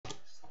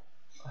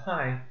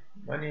Hi,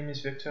 my name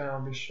is Victor and I'll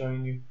be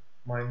showing you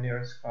my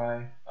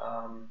NeuroSky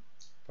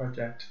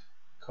project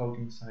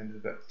coding side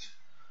of it.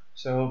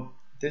 So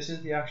this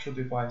is the actual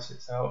device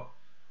itself.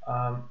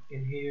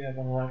 In here you have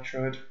an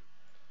electrode,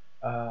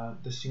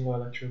 the single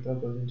electrode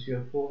that goes into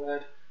your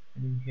forehead,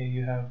 and in here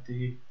you have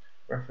the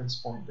reference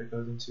point that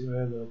goes into your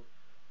earlobe.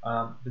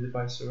 The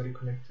device is already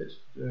connected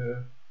to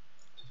the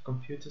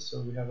computer, so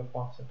we have a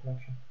faster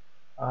connection.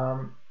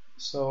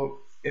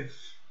 So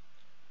if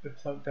we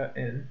plug that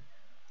in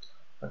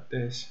like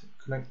this,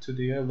 connect to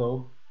the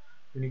earlobe,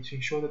 we need to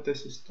ensure that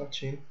this is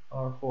touching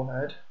our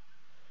forehead,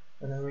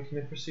 and then we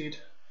can proceed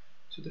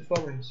to the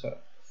following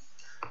step.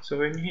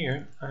 So in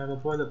here I have a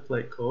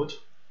boilerplate code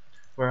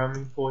where I'm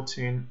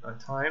importing a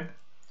time,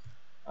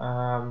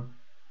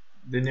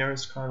 the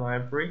NeuroSky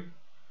library,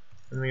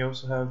 and we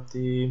also have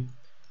the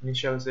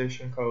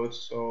initialization code,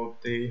 so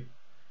the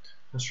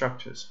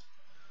constructors.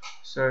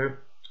 So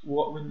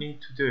what we need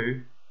to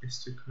do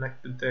is to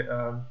connect it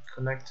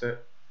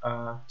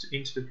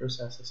into the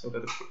processor so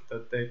that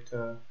the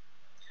data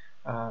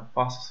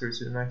passes through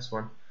to the next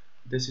one.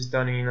 This is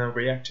done in a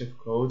reactive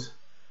code.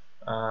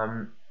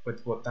 But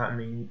what that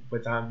mean?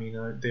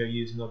 They're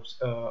using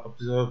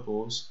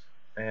observables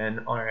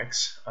and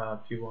RX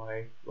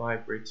PY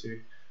library to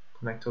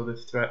connect all the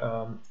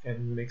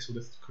and makes all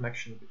the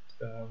connection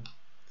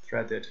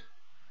threaded.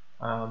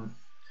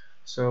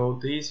 So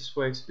the easiest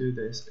way to do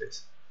this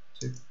is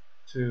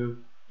to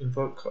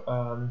invoke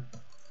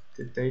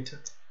the data,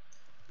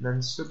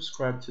 then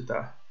subscribe to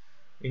that.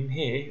 In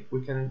here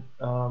we can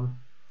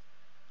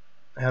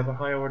have a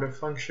higher order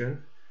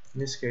function. In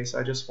this case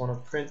I just want to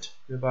print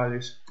the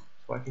values,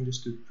 so I can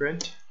just do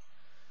print,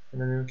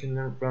 and then we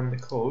can run the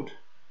code,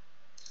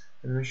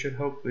 and we should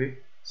hopefully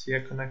see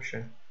a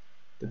connection.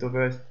 The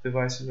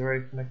device is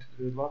already connected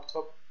to the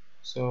laptop,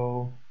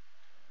 so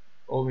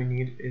all we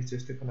need is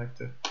just the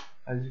connector.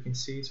 As you can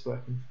see, it's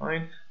working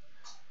fine.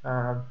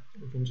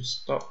 We can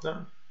just stop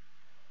that,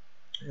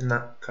 and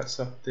that cuts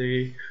off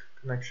the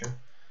connection.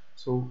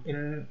 So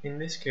in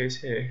this case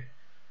here,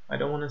 I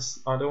don't want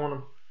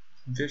to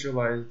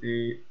visualize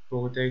the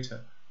raw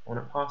data. I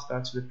want to pass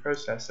that to the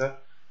processor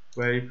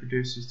where it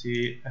produces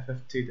the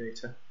FFT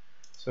data.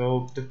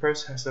 So the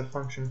processor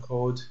function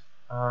called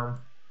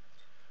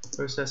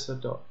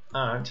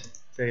processor.add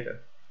data,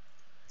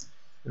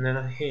 and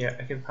then here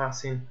I can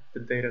pass in the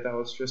data that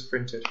was just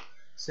printed.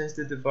 Since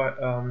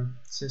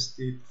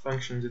the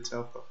functions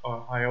itself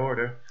are higher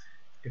order,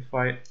 if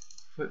I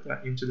put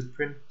that into the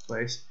print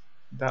place,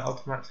 that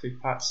automatically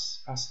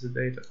passes the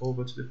data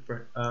over to the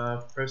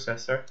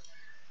processor,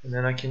 and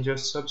then I can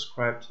just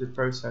subscribe to the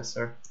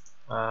processor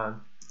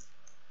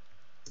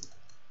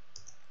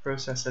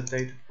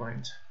data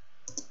point,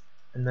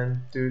 and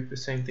then do the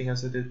same thing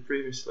as I did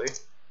previously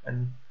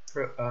and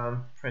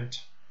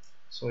print.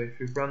 So if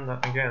we run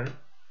that again,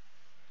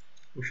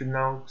 we should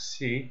now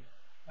see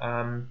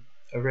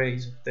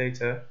arrays of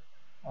data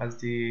as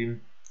the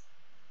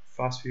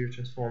fast Fourier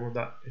transform of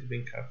that is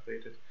being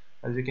calculated.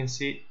 As you can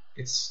see,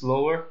 it's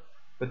slower,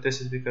 but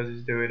this is because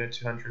it's doing it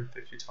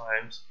 250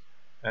 times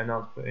and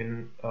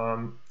outputting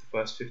the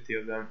first 50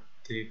 of them,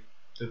 the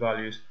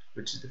values,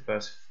 which is the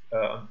first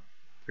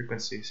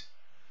frequencies,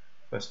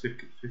 first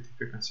 50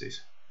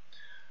 frequencies.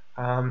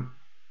 In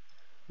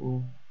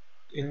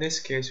this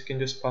case, you can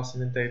just pass in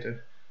the data.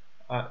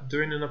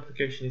 During an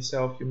application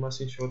itself, you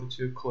must ensure that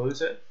you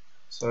close it.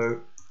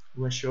 So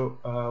we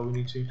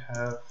need to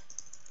have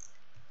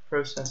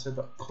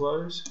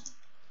processor.close,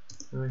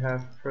 and we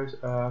have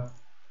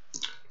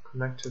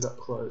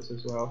connector.close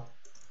as well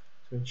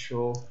to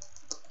ensure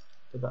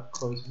that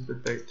closes the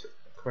data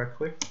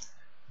correctly.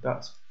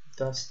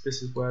 This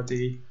is where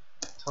the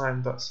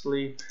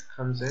time.sleep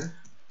comes in,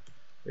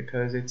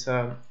 because it's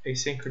an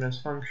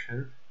asynchronous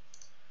function,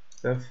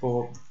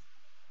 therefore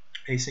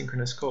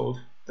asynchronous code,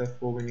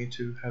 therefore we need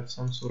to have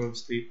some sort of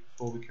sleep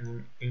before we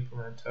can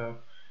implement a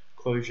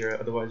closure.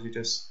 Otherwise you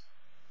just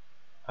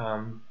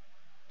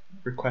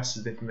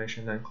requested the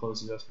information and then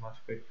closes it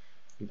automatically.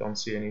 You don't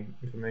see any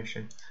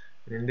information.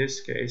 And in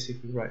this case,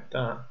 if we write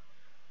that,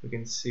 we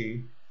can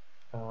see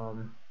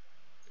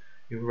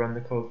you run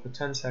the code for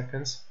 10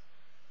 seconds,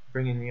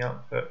 bring in the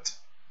output,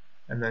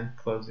 and then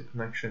close the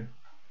connection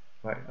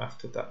right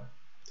after that.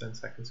 10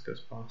 seconds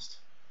goes past.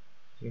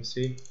 You can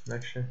see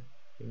connection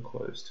being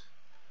closed.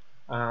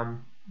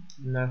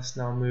 That's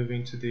now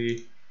moving to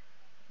the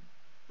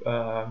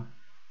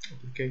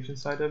application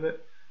side of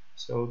it.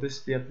 So this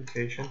is the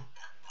application.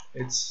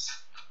 It's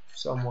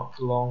somewhat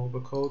long of a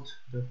code,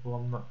 therefore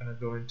I'm not going to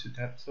go into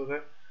depth of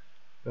it.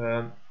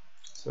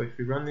 So if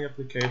we run the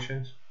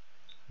application,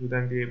 we'll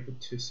then be able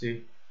to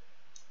see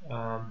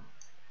the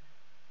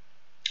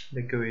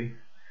GUI.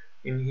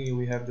 In here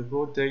we have the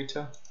raw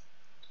data,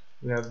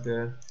 we have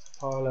the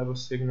power level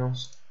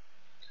signals,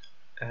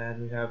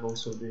 and we have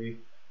also the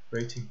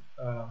rating,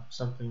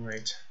 sampling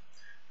rate.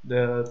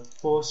 The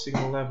power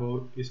signal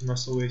level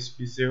must always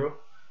be 0.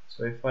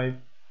 So if I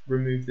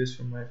remove this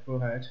from my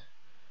forehead,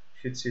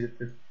 you should see that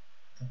the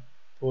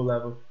power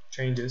level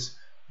changes.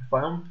 If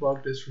I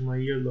unplug this from my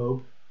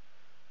earlobe,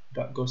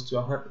 that goes to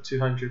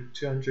 200.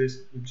 200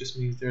 just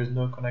means there is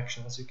no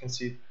connection. As you can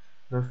see,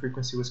 no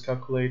frequency was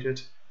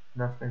calculated,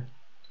 nothing.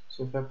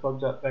 So if I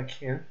plug that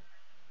back in,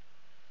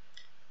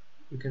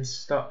 we can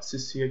start to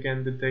see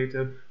again the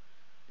data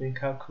being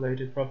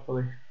calculated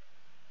properly.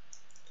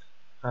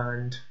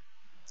 And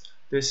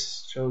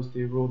this shows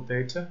the raw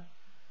data,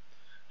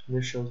 and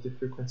this shows the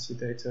frequency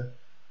data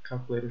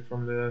calculated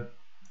from the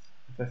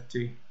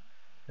FFT.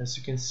 As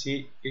you can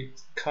see,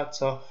 it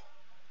cuts off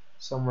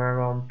somewhere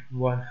around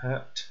 1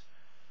 Hz,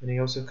 and it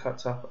also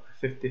cuts off at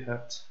 50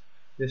 Hz.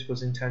 This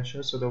was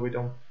intentional so that we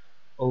don't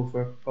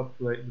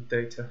overpopulate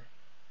the data.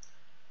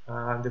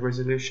 The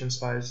resolution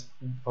size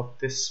of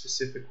this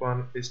specific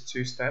one is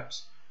 2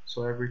 steps,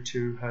 so every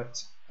 2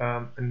 Hz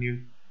a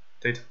new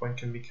data point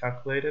can be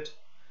calculated.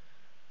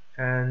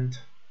 And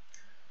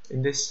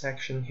in this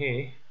section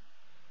here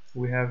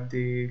we have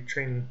the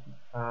training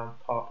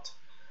part.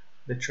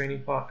 The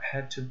training part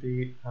had to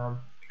be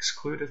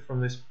excluded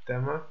from this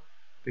demo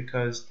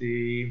because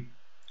the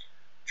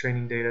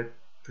training data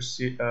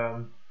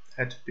the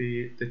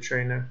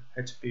trainer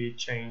had to be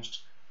changed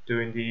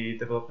during the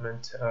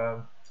development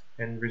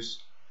and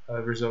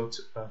result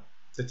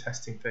the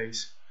testing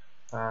phase.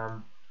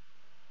 But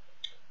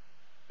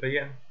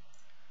yeah,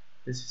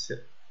 this is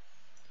it.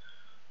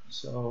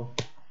 So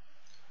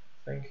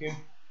thank you.